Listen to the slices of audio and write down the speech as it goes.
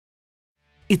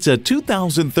It's a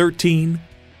 2013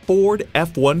 Ford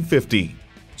F-150.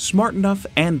 Smart enough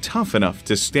and tough enough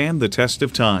to stand the test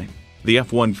of time, the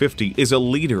F-150 is a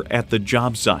leader at the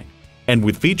job site. And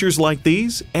with features like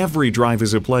these, every drive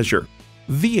is a pleasure.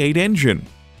 V8 engine,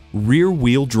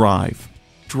 rear-wheel drive,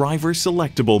 driver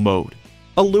selectable mode,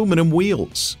 aluminum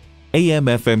wheels,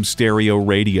 AM/FM stereo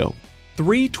radio,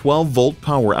 3 12-volt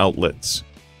power outlets,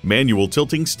 manual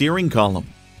tilting steering column,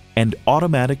 and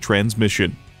automatic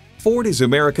transmission. Ford is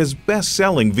America's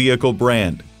best-selling vehicle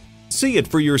brand. See it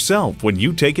for yourself when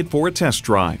you take it for a test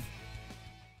drive.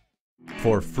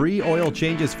 For free oil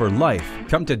changes for life,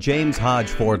 come to James Hodge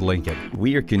Ford Lincoln.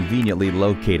 We are conveniently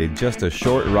located just a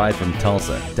short ride from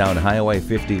Tulsa, down Highway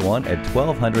 51 at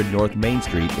 1200 North Main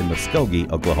Street in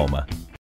Muskogee, Oklahoma.